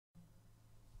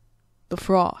The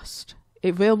Frost,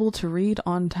 available to read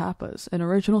on Tapas, an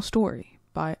original story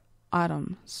by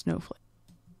Adam Snowflake.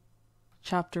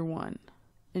 Chapter 1.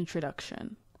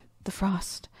 Introduction. The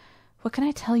Frost. What can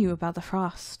I tell you about the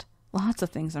Frost? Lots of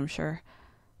things, I'm sure.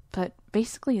 But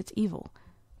basically it's evil.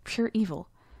 Pure evil.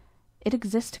 It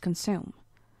exists to consume.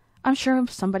 I'm sure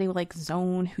somebody like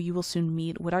Zone, who you will soon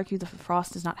meet, would argue the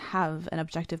Frost does not have an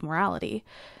objective morality.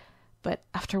 But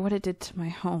after what it did to my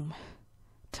home,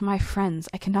 to my friends,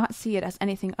 I cannot see it as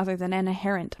anything other than an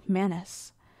inherent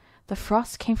menace. The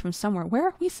Frost came from somewhere.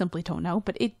 Where? We simply don't know,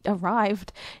 but it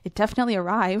arrived. It definitely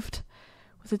arrived.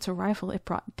 With its arrival, it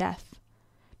brought death.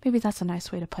 Maybe that's a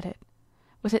nice way to put it.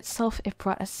 With itself, it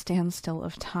brought a standstill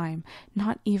of time,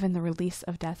 not even the release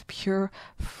of death, pure,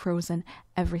 frozen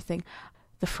everything.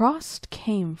 The Frost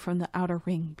came from the Outer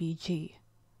Ring BG.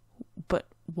 But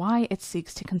why it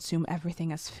seeks to consume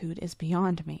everything as food is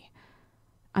beyond me.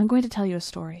 I'm going to tell you a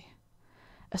story.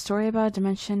 A story about a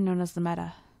dimension known as the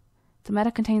meta. The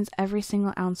meta contains every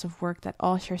single ounce of work that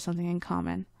all share something in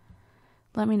common.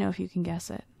 Let me know if you can guess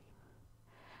it.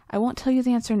 I won't tell you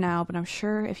the answer now, but I'm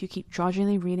sure if you keep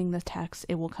drudgingly reading the text,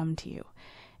 it will come to you.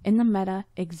 In the meta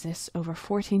exists over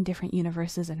 14 different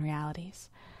universes and realities,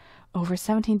 over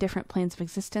 17 different planes of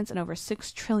existence, and over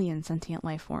 6 trillion sentient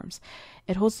life forms.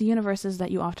 It holds the universes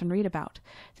that you often read about,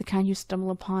 the kind you stumble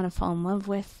upon and fall in love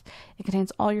with. It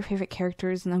contains all your favorite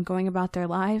characters and them going about their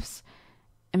lives.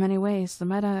 In many ways, the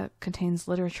meta contains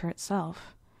literature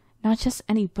itself. Not just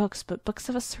any books, but books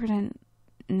of a certain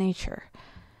nature.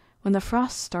 When the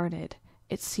Frost started,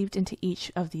 it seeped into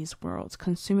each of these worlds,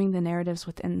 consuming the narratives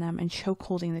within them and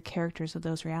chokeholding the characters of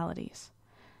those realities,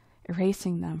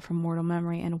 erasing them from mortal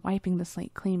memory and wiping the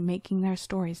slate clean, making their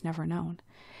stories never known.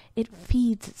 It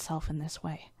feeds itself in this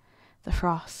way. The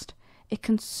Frost. It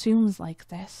consumes like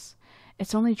this.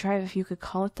 Its only drive, if you could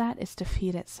call it that, is to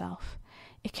feed itself.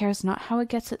 It cares not how it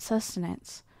gets its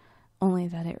sustenance, only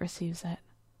that it receives it.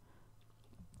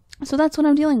 So that's what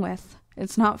I'm dealing with.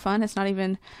 It's not fun. It's not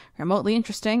even remotely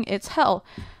interesting. It's hell.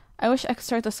 I wish I could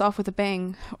start this off with a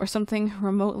bang, or something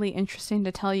remotely interesting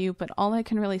to tell you, but all I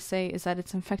can really say is that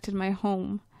it's infected my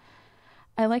home.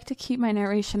 I like to keep my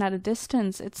narration at a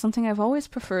distance. It's something I've always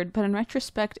preferred, but in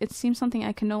retrospect, it seems something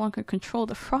I can no longer control.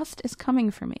 The Frost is coming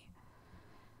for me.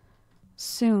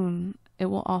 Soon, it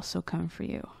will also come for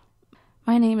you.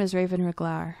 My name is Raven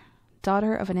Reglar,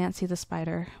 daughter of Anansi the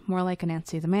Spider, more like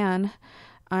Anansi the Man.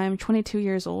 I'm 22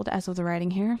 years old as of the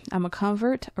writing here. I'm a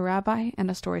convert, a rabbi, and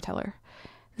a storyteller.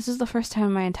 This is the first time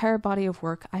in my entire body of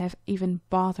work I have even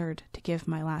bothered to give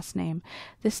my last name.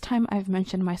 This time I've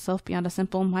mentioned myself beyond a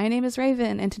simple, my name is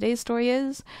Raven, and today's story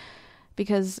is...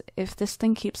 Because if this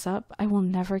thing keeps up, I will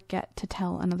never get to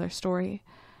tell another story.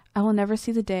 I will never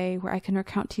see the day where I can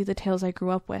recount to you the tales I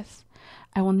grew up with.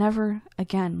 I will never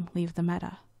again leave the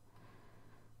meta.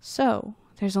 So,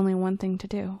 there's only one thing to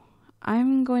do.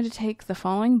 I'm going to take the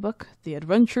following book, The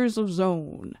Adventures of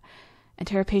Zone, and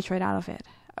tear a page right out of it.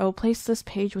 I will place this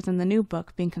page within the new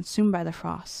book being consumed by the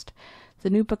Frost. The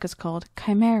new book is called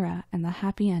Chimera and the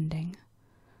Happy Ending.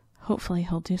 Hopefully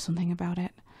he'll do something about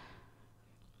it.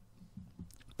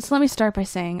 So let me start by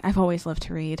saying I've always loved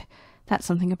to read. That's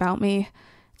something about me.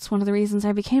 It's one of the reasons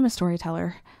I became a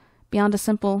storyteller. Beyond a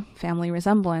simple family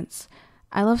resemblance,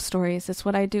 I love stories. It's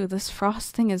what I do. This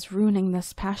Frost thing is ruining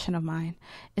this passion of mine.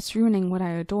 It's ruining what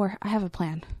I adore. I have a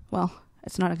plan. Well,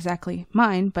 it's not exactly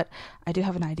mine, but I do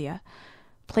have an idea.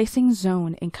 Placing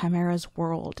Zone in Chimera's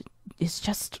world is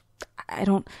just,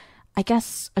 I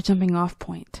guess, a jumping off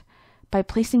point. By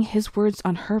placing his words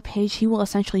on her page, he will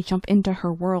essentially jump into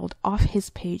her world, off his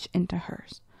page into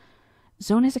hers.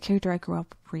 Zone is a character I grew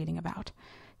up reading about.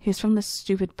 He's from this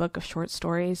stupid book of short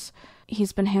stories.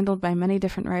 He's been handled by many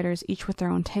different writers, each with their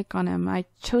own take on him. I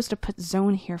chose to put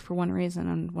Zone here for one reason,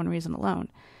 and one reason alone.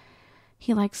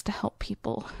 He likes to help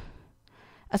people.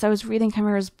 As I was reading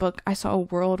Chimera's book, I saw a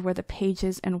world where the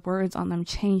pages and words on them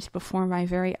changed before my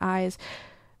very eyes.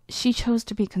 She chose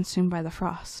to be consumed by the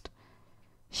Frost.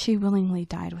 She willingly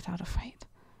died without a fight.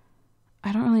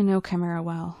 I don't really know Chimera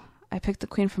well. I picked the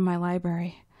queen from my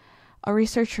library. I'll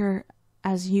research her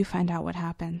as you find out what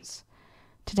happens.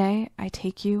 Today, I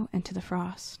take you into the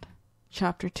Frost.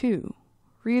 Chapter 2.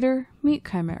 Reader, meet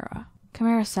Chimera.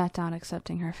 Chimera sat down,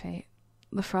 accepting her fate.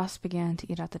 The Frost began to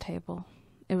eat at the table.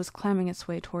 It was climbing its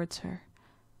way towards her.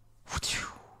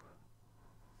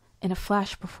 In a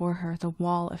flash before her, the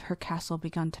wall of her castle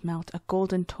began to melt. A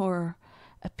golden tower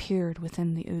appeared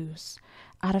within the ooze.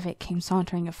 Out of it came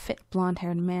sauntering a fit,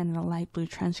 blonde-haired man in a light blue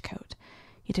trench coat.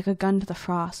 He took a gun to the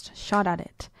Frost, shot at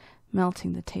it,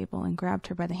 melting the table, and grabbed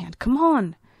her by the hand. "Come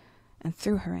on!" and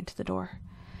threw her into the door.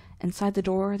 Inside the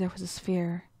door there was a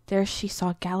sphere There she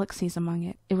saw galaxies among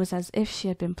it. It was as if she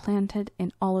had been planted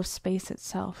in all of space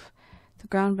itself. The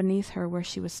ground beneath her where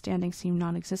she was standing seemed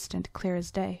non-existent, clear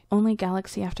as day. Only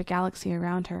galaxy after galaxy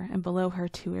around her, and below her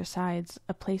to her sides,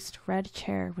 a placed red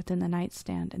chair within the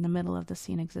nightstand in the middle of the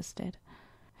scene existed.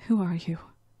 "Who are you?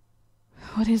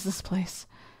 What is this place?"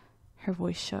 Her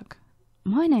voice shook.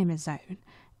 "My name is Zone,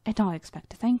 and I expect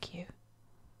to thank you."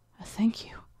 "A thank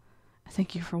you? A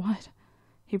thank you for what?"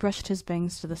 He brushed his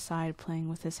bangs to the side, playing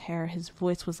with his hair. His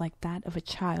voice was like that of a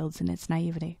child's in its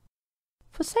naivety.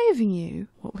 "For saving you."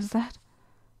 "What was that?"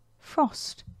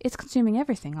 "Frost. It's consuming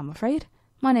everything, I'm afraid.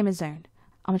 My name is Zone.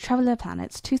 I'm a traveler of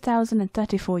planets,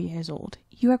 2,034 years old.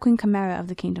 You are Queen Chimera of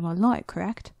the Kingdom of Light,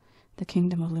 correct?" "The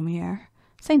Kingdom of Lumiere."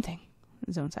 "Same thing,"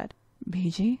 Zone said.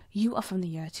 "BG? You are from the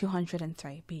year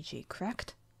 203 BG,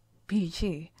 correct?"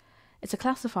 "BG? It's a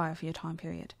classifier for your time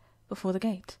period. Before the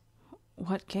gate."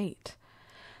 "What gate?"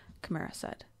 Chimera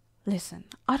said. "Listen,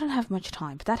 I don't have much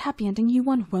time, but that happy ending you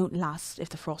want won't last if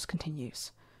the frost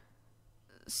continues."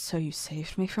 "So you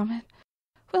saved me from it?"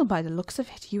 "Well, by the looks of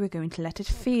it, you were going to let it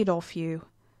feed off you."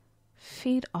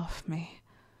 "Feed off me?"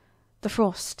 "The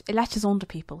frost, it latches on to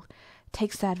people,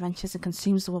 takes their adventures and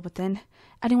consumes the world within.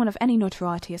 Anyone of any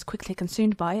notoriety is quickly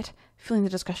consumed by it, fueling the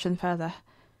discussion further.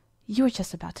 You were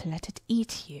just about to let it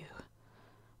eat you."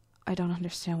 "I don't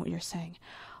understand what you're saying."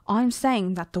 "I'm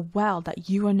saying that the world that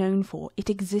you are known for,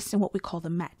 it exists in what we call the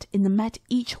Met. In the Met,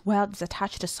 each world is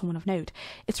attached to someone of note.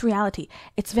 Its reality,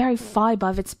 its very fibre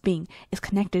of its being, is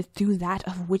connected through that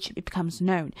of which it becomes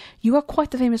known. You are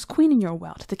quite the famous queen in your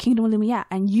world, the Kingdom of Lumiere,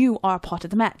 and you are a part of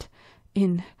the Met.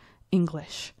 In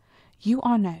English, you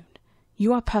are known.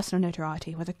 You are personal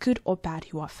notoriety. Whether good or bad,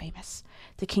 you are famous.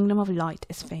 The Kingdom of Light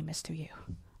is famous to you."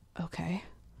 "Okay."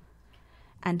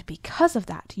 "And because of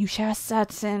that, you share a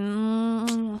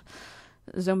certain..."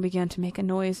 Zone began to make a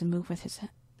noise and move his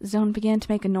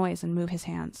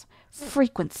hands.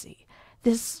 "Frequency.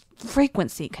 This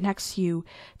frequency connects you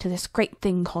to this great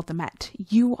thing called the Met.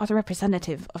 You are the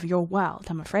representative of your world,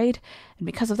 I'm afraid, and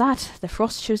because of that, the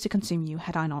frost chose to consume you.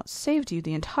 Had I not saved you,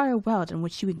 the entire world in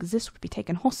which you exist would be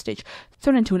taken hostage,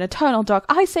 thrown into an eternal dark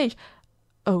ice age."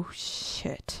 "Oh,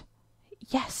 shit."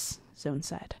 "Yes," Zone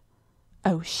said.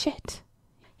 "Oh, shit."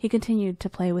 He continued to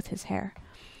play with his hair.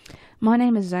 "My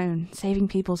name is Zone. Saving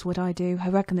people is what I do. I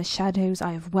work in the shadows.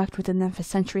 I have worked within them for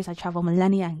centuries. I travel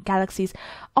millennia and galaxies.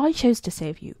 I chose to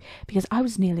save you because I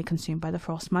was nearly consumed by the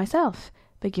frost myself.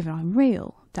 But given I'm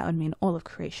real, that would mean all of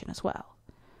creation as well."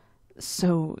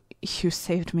 "So you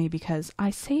saved me because..."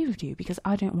 "I saved you because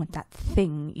I don't want that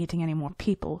thing eating any more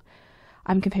people.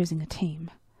 I'm composing a team."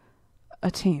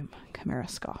 "A team?" Chimera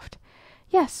scoffed.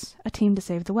 "Yes, a team to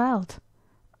save the world."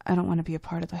 "I don't want to be a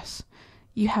part of this."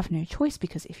 "You have no choice,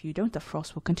 because if you don't, the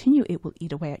frost will continue. It will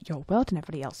eat away at your world and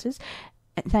everybody else's,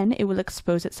 and then it will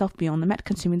expose itself beyond the Met,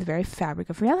 consuming the very fabric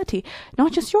of reality.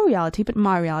 Not just your reality, but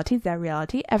my reality, their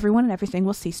reality. Everyone and everything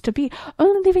will cease to be,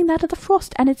 only leaving that of the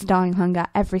frost and its dying hunger.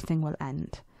 Everything will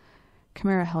end."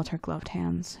 Chimera held her gloved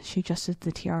hands. She adjusted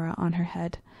the tiara on her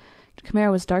head.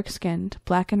 Chimera was dark-skinned,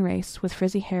 black in race, with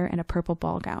frizzy hair and a purple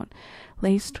ball gown,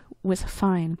 laced with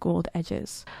fine gold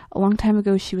edges. A long time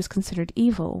ago she was considered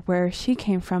evil. Where she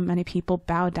came from, many people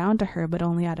bowed down to her, but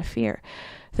only out of fear.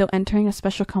 Though entering a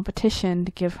special competition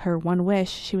to give her one wish,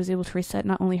 she was able to reset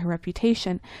not only her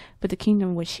reputation, but the kingdom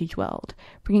in which she dwelled,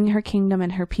 bringing her kingdom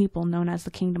and her people, known as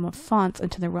the Kingdom of Fonts,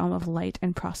 into the realm of light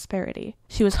and prosperity.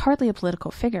 She was hardly a political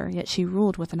figure, yet she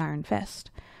ruled with an iron fist.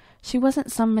 She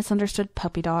wasn't some misunderstood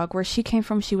puppy dog. Where she came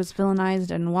from, she was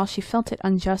villainized, and while she felt it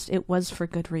unjust, it was for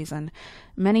good reason.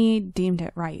 Many deemed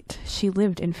it right. She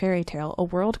lived in fairy tale, a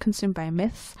world consumed by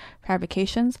myths,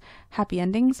 fabrications, happy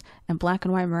endings, and black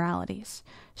and white moralities.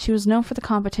 She was known for the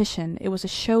competition. It was a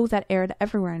show that aired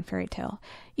everywhere in fairy tale,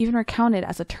 even recounted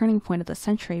as a turning point of the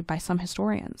century by some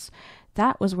historians.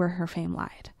 That was where her fame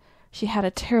lied. She had a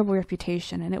terrible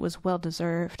reputation, and it was well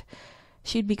deserved.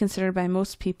 She'd be considered by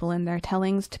most people in their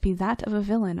tellings to be that of a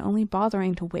villain, only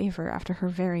bothering to waver after her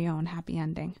very own happy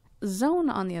ending. Zone,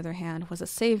 on the other hand, was a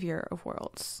savior of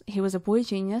worlds. He was a boy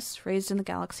genius, raised in the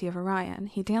galaxy of Orion.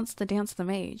 He danced the dance of the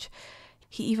mage.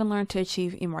 He even learned to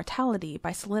achieve immortality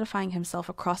by solidifying himself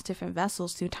across different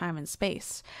vessels through time and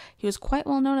space. He was quite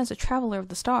well known as a traveler of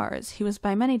the stars. He was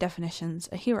by many definitions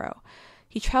a hero.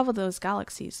 He traveled those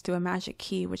galaxies through a magic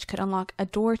key which could unlock a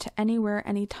door to anywhere,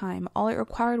 anytime. All it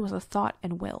required was a thought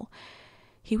and will.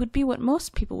 He would be what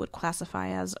most people would classify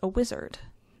as a wizard,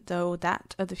 though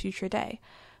that of the future day.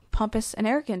 pompous and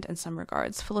arrogant in some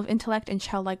regards, full of intellect and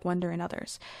childlike wonder in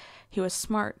others. He was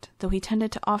smart, though he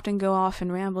tended to often go off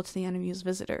and ramble to the unamused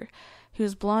visitor. He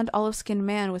was a blond, olive-skinned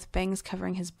man with bangs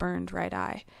covering his burned right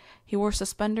eye. He wore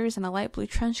suspenders and a light blue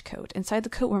trench coat. Inside the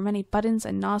coat were many buttons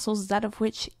and nozzles, that of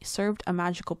which served a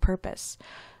magical purpose,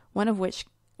 one of which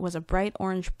was a bright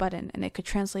orange button, and it could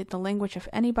translate the language of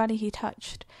anybody he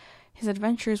touched. His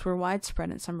adventures were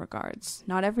widespread in some regards.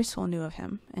 Not every soul knew of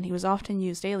him, and he was often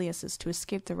used aliases to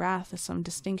escape the wrath of some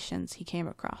distinctions he came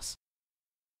across.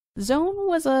 Zone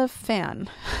was a fan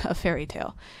of fairy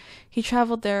tale. He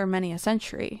traveled there many a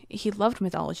century. He loved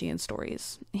mythology and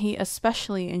stories. He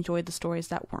especially enjoyed the stories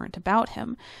that weren't about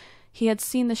him. He had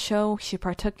seen the show she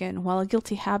partook in. While a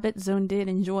guilty habit, Zone did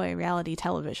enjoy reality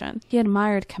television. He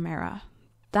admired Chimera.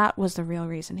 That was the real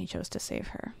reason he chose to save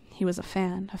her. He was a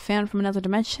fan from another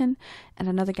dimension and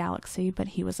another galaxy, but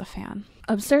he was a fan.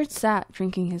 Absurd sat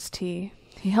drinking his tea.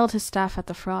 He held his staff at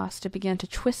the frost. It began to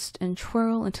twist and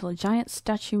twirl until a giant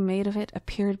statue made of it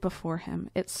appeared before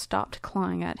him. It stopped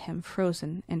clawing at him,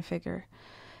 frozen in figure.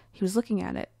 He was looking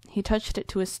at it. He touched it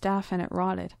to his staff and it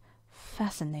rotted.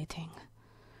 Fascinating,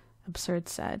 Absurd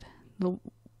said. The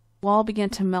wall began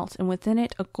to melt, and within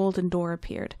it a golden door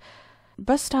appeared.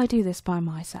 Best I do this by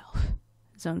myself,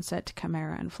 Zone said to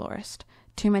Chimera and Florist.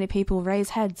 Too many people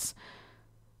raise heads.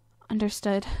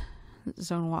 Understood.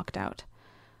 Zone walked out.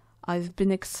 I've been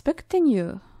expecting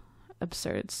you,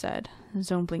 Absurd said.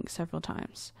 Zone blinked several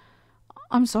times.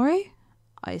 I'm sorry?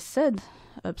 I said,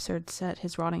 Absurd set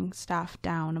his rotting staff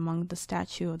down among the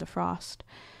statue of the frost.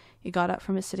 He got up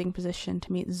from his sitting position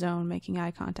to meet Zone, making eye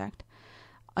contact.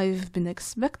 I've been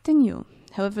expecting you.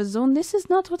 However, Zone, this is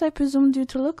not what I presumed you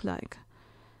to look like.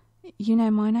 You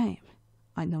know my name.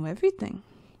 I know everything,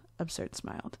 Absurd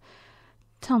smiled.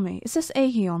 Tell me, is this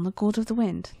Aeon, the God of the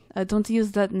Wind? Don't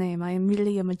use that name, I am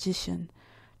merely a magician.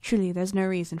 Truly, there's no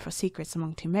reason for secrets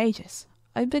among two mages.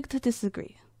 I beg to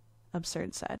disagree,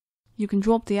 Absurd said. You can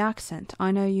drop the accent,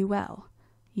 I know you well.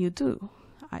 You do,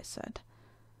 I said.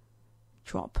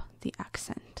 Drop the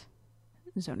accent,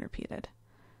 Zone repeated.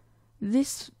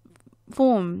 This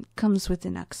form comes with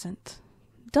an accent.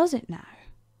 Does it now?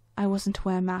 I wasn't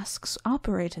aware masks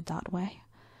operated that way.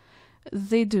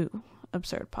 They do,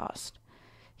 Absurd paused.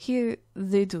 Here,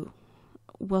 they do.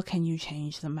 Well, can you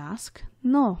change the mask?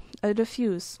 No, I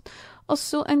refuse.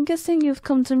 Also, I'm guessing you've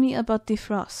come to me about the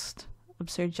frost.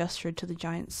 Absurd gestured to the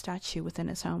giant statue within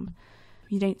his home.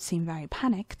 You don't seem very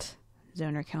panicked,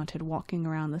 Zone recounted, walking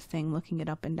around the thing, looking it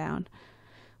up and down.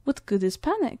 What good is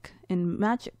panic in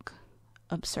magic?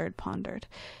 Absurd pondered.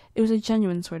 It was a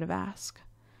genuine sort of ask.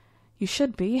 You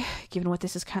should be, given what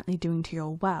this is currently doing to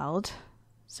your world.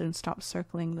 Zone stopped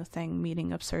circling the thing,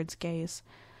 meeting Absurd's gaze.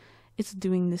 It's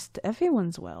doing this to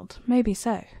everyone's world. Maybe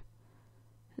so,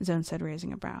 Zone said,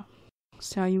 raising a brow.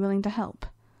 So are you willing to help?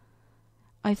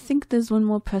 I think there's one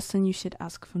more person you should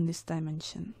ask from this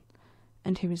dimension.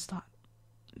 And who is that?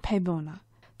 Pebona,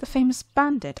 the famous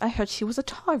bandit. I heard she was a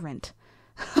tyrant.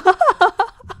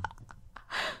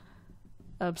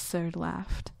 Absurd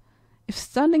laughed. If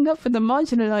standing up for the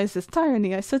marginalized is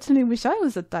tyranny, I certainly wish I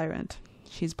was a tyrant.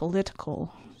 She's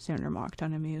political, Zone remarked,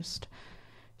 unamused.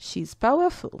 She's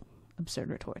powerful, Absurd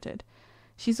retorted.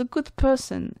 She's a good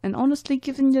person, and honestly,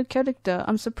 given your character,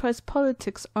 I'm surprised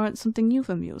politics aren't something you've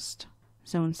amused.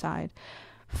 Zone sighed.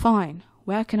 Fine.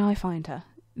 Where can I find her?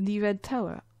 The Red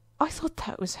Tower. I thought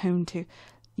that was home to...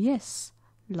 Yes,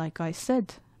 like I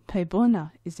said,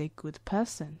 Pebona is a good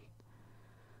person.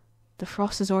 The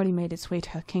frost has already made its way to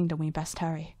her kingdom. We best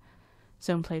hurry.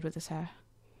 Zone played with his hair.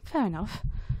 Fair enough.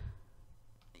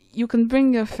 You can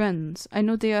bring your friends. I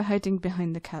know they are hiding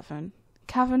behind the cavern.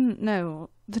 Cavern? No.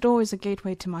 The door is a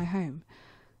gateway to my home.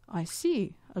 I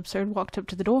see. Absurd walked up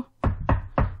to the door,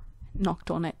 knocked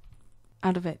on it.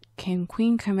 Out of it came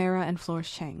Queen Chimera and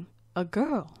Flores Chang. A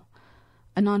girl.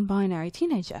 A non-binary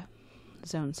teenager,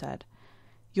 Zone said.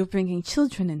 You're bringing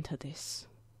children into this.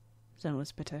 Zone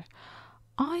was bitter.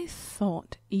 I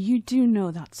thought you do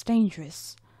know that's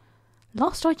dangerous.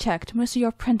 Last I checked, most of your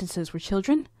apprentices were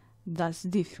children. That's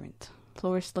different.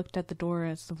 Flores looked at the door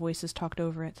as the voices talked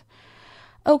over it.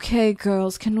 Okay,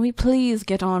 girls, can we please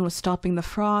get on with stopping the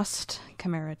frost?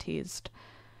 Chimera teased.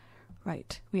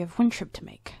 Right, we have one trip to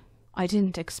make. I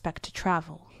didn't expect to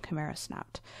travel, Chimera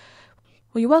snapped.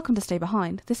 Well, you're welcome to stay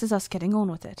behind. This is us getting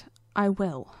on with it. I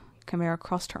will. Chimera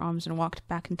crossed her arms and walked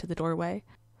back into the doorway.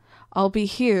 I'll be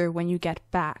here when you get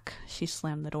back, she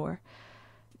slammed the door.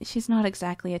 She's not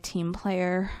exactly a team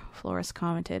player, Flores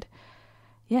commented.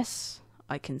 Yes,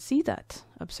 I can see that,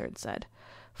 Absurd said.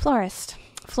 Flores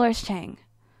Chang.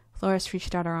 Flores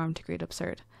reached out her arm to greet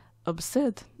Absurd.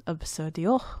 Absurd,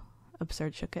 Absurdio,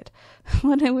 Absurd shook it.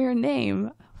 What a weird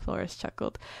name, Flores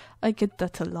chuckled. I get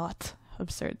that a lot,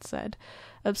 Absurd said.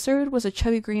 Absurd was a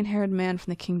chubby green-haired man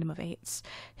from the Kingdom of Eights.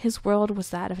 His world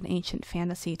was that of an ancient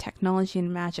fantasy, technology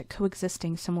and magic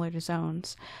coexisting similar to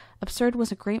Zone's. Absurd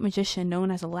was a great magician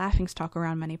known as a laughingstock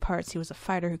around many parts. He was a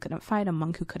fighter who couldn't fight, a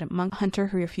monk who couldn't monk, a hunter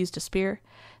who refused to spear.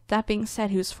 That being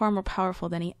said, he was far more powerful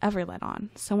than he ever let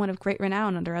on, someone of great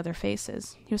renown under other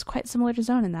faces. He was quite similar to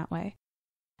Zone in that way.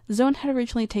 Zone had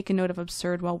originally taken note of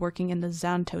Absurd while working in the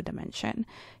Xanto dimension.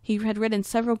 He had written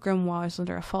several grimoires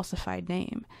under a falsified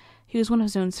name. He was one of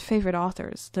Zone's favorite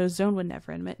authors, though Zone would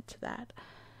never admit to that.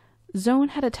 Zone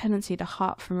had a tendency to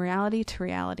hop from reality,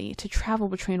 to travel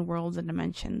between worlds and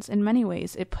dimensions. In many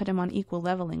ways, it put him on equal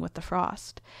leveling with the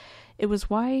Frost. It was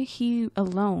why he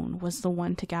alone was the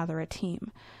one to gather a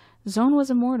team. Zone was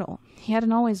immortal. He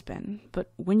hadn't always been,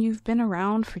 but when you've been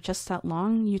around for just that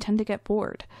long, you tend to get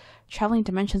bored. Traveling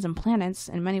dimensions and planets,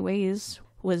 in many ways,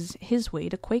 was his way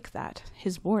to quake that,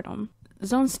 his boredom.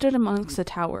 Zone stood amongst the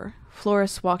tower.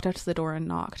 Flores walked out to the door and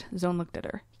knocked. Zone looked at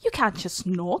her. You can't just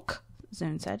knock,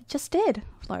 Zone said. Just did,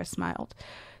 Flores smiled.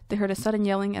 They heard a sudden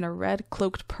yelling, and a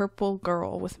red-cloaked purple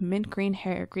girl with mint-green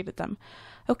hair greeted them.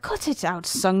 Oh, cut it out,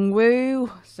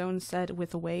 Sungwoo, Zone said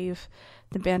with a wave.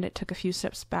 The bandit took a few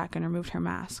steps back and removed her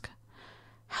mask.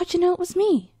 How'd you know it was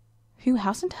me? Who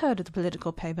hasn't heard of the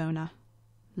political paybona?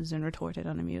 Zone retorted,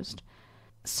 unamused.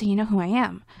 So you know who I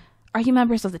am. Are you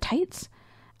members of the Tights?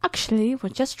 Actually, we're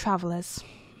just travelers,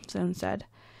 Zone said.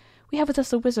 We have with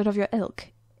us a wizard of your ilk.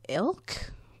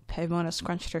 Ilk? Paybona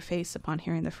scrunched her face upon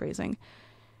hearing the phrasing.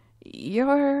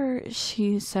 You're,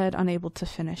 she said, unable to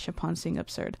finish upon seeing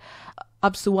Absurd.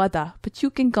 Absuada, but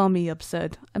you can call me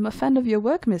Absurd. I'm a fan of your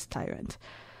work, Miss Tyrant.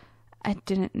 I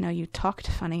didn't know you talked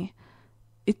funny.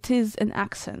 It is an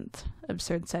accent,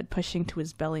 Absurd said, pushing to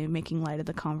his belly and making light of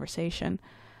the conversation.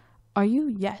 Are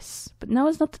you? Yes, but now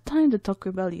is not the time to talk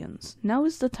rebellions. Now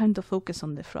is the time to focus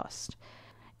on the Frost.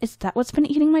 Is that what's been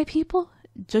eating my people?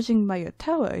 Judging by your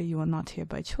tower, you are not here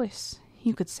by choice.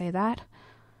 You could say that.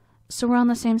 So we're on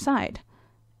the same side.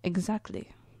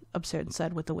 Exactly, Absurd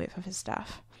said with a wave of his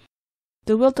staff.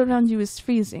 The world around you is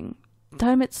freezing.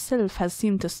 Time itself has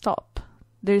seemed to stop.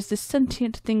 There's this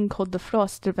sentient thing called the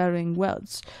Frost devouring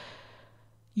worlds.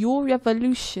 Your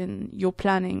revolution, your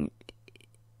planning,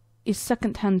 is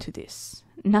second-hand to this.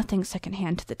 Nothing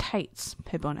second-hand to the Tights,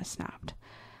 Paybona snapped.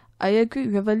 I agree,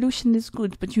 revolution is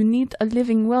good, but you need a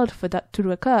living world for that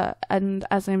to occur, and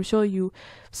as I'm sure you've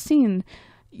seen,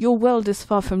 your world is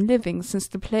far from living since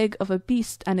the plague of a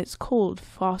beast and its cold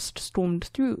frost stormed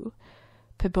through.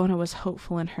 Paybona was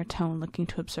hopeful in her tone, looking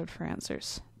to Absurd for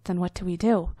answers. Then what do we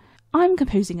do? I'm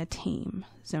composing a team,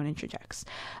 Zone interjects.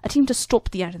 A team to stop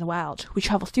the end of the world. We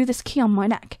travel through this key on my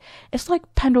neck. It's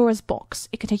like Pandora's box.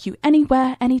 It can take you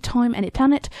anywhere, anytime, any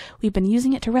planet. We've been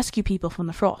using it to rescue people from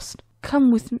the Frost.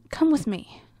 Come with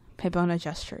me, Paybona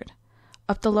gestured.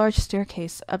 Up the large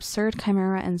staircase, Absurd,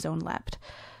 Chimera, and Zone leapt.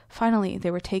 Finally, they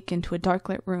were taken to a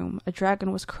dark-lit room. A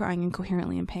dragon was crying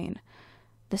incoherently in pain.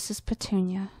 This is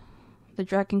Petunia. The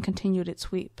dragon continued its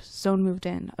sweep. Zone moved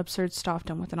in. Absurd stopped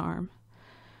him with an arm.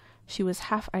 She was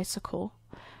half icicle.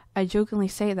 I jokingly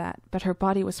say that, but her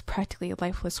body was practically a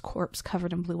lifeless corpse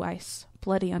covered in blue ice,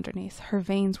 bloody underneath. Her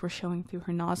veins were showing through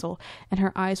her nozzle, and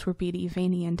her eyes were beady,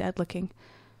 veiny, and dead-looking.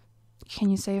 Can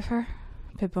you save her?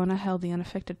 Paybona held the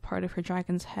unaffected part of her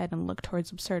dragon's head and looked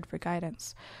towards Absurd for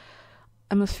guidance.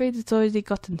 I'm afraid it's already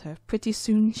gotten her. Pretty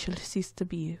soon she'll cease to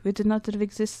be, ridden out of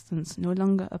existence, no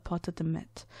longer a part of the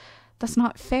myth. That's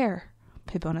not fair,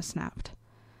 Paybona snapped.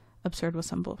 Absurd was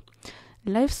humble.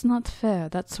 Life's not fair,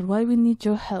 that's why we need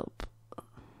your help.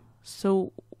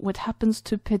 So, what happens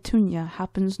to Petunia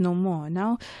happens no more.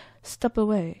 Now, step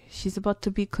away. She's about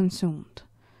to be consumed.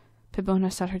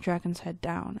 Paybona set her dragon's head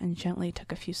down and gently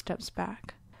took a few steps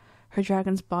back. Her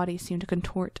dragon's body seemed to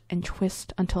contort and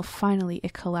twist until finally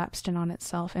it collapsed in on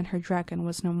itself and her dragon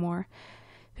was no more.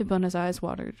 Paybona's eyes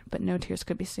watered, but no tears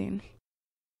could be seen.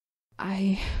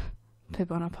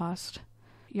 Paybona paused.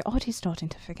 You're already starting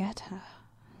to forget her,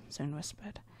 Zone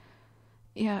whispered.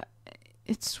 Yeah,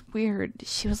 it's weird.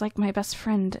 She was like my best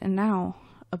friend, and now,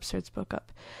 Absurd spoke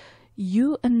up.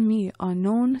 You and me are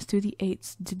known through the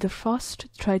Eights. Did the Frost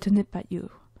try to nip at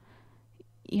you?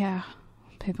 Yeah,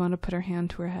 Paybona put her hand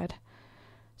to her head.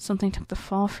 Something took the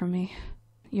fall from me.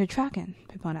 Your dragon?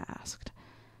 Paybona asked.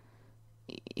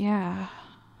 Yeah.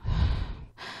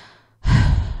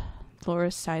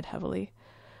 Flores sighed heavily.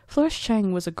 Flores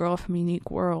Chang was a girl from a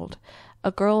unique world.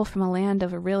 A girl from a land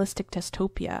of a realistic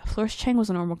dystopia. Flores Chang was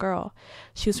a normal girl.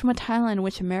 She was from a Thailand in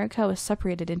which America was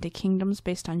separated into kingdoms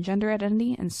based on gender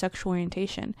identity and sexual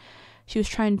orientation. She was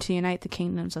trying to unite the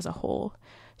kingdoms as a whole.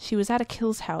 She was at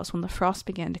Achilles' house when the frost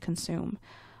began to consume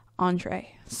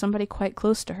Andre, somebody quite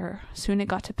close to her. Soon it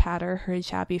got to Patter, her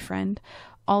jabby friend.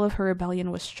 All of her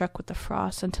rebellion was struck with the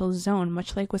frost until Zone,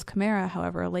 much like with Chimera,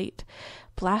 however late,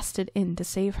 blasted in to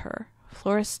save her.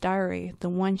 Florist's diary, the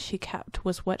one she kept,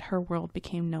 was what her world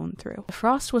became known through. The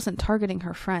frost wasn't targeting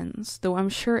her friends, though I'm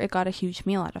sure it got a huge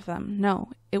meal out of them.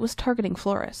 No, it was targeting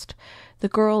Florist. The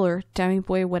girl, or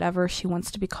demi-boy, whatever she wants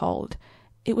to be called.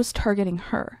 It was targeting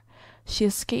her. She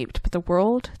escaped, but the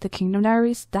world, the Kingdom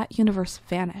Diaries, that universe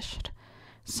vanished.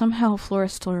 Somehow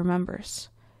Florist still remembers.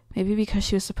 Maybe because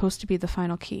she was supposed to be the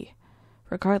final key.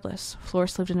 Regardless,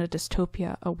 Florist lived in a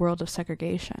dystopia, a world of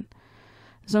segregation.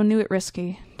 Zone knew it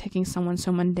risky, taking someone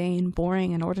so mundane,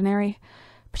 boring, and ordinary,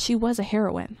 but she was a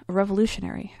heroine, a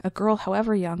revolutionary, a girl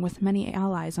however young with many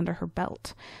allies under her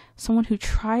belt, someone who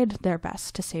tried their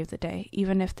best to save the day,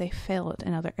 even if they failed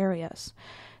in other areas.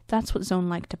 That's what Zone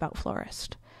liked about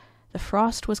Florist. The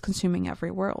frost was consuming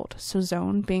every world, so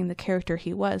Zone, being the character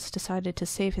he was, decided to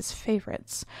save his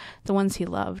favorites, the ones he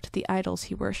loved, the idols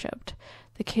he worshipped,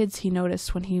 the kids he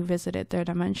noticed when he visited their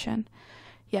dimension.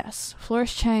 Yes,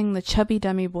 Florist Chang, the chubby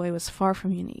demi-boy, was far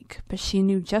from unique, but she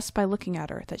knew just by looking at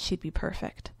her that she'd be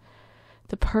perfect.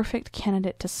 The perfect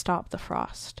candidate to stop the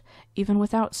frost, even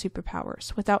without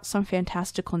superpowers, without some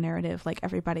fantastical narrative like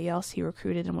everybody else he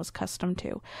recruited and was accustomed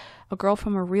to. A girl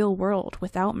from a real world,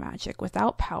 without magic,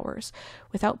 without powers,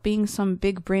 without being some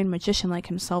big-brain magician like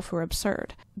himself or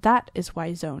absurd. That is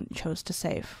why Zone chose to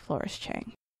save Florist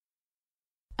Chang.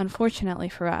 Unfortunately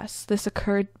for us, this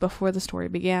occurred before the story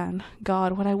began.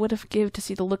 God, what I would have given to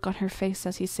see the look on her face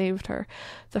as he saved her.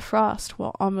 The frost,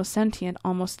 while almost sentient,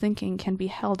 almost thinking, can be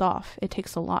held off. It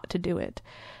takes a lot to do it.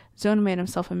 Zone made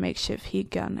himself a makeshift heat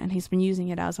gun, and he's been using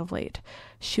it as of late,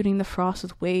 shooting the frost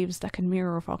with waves that can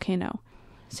mirror a volcano.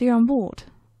 So you're on board?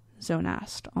 Zone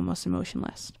asked, almost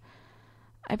emotionless.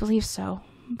 I believe so,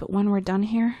 but when we're done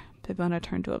here, Pibona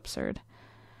turned to Absurd.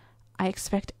 I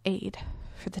expect aid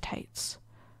for the tights.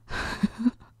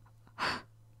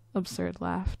 Absurd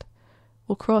laughed.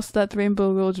 We'll cross that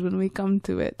rainbow road when we come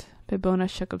to it. Pibona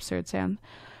shook Absurd's hand.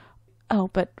 Oh,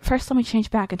 but first let me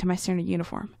change back into my standard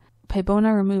uniform.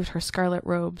 Pibona removed her scarlet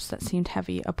robes that seemed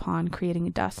heavy upon creating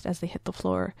dust as they hit the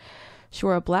floor. She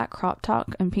wore a black crop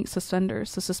top and pink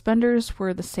suspenders. The suspenders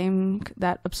were the same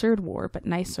that Absurd wore, but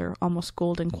nicer, almost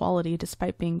gold in quality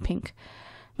despite being pink.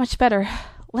 Much better.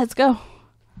 Let's go.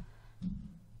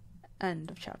 End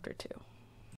of chapter 2.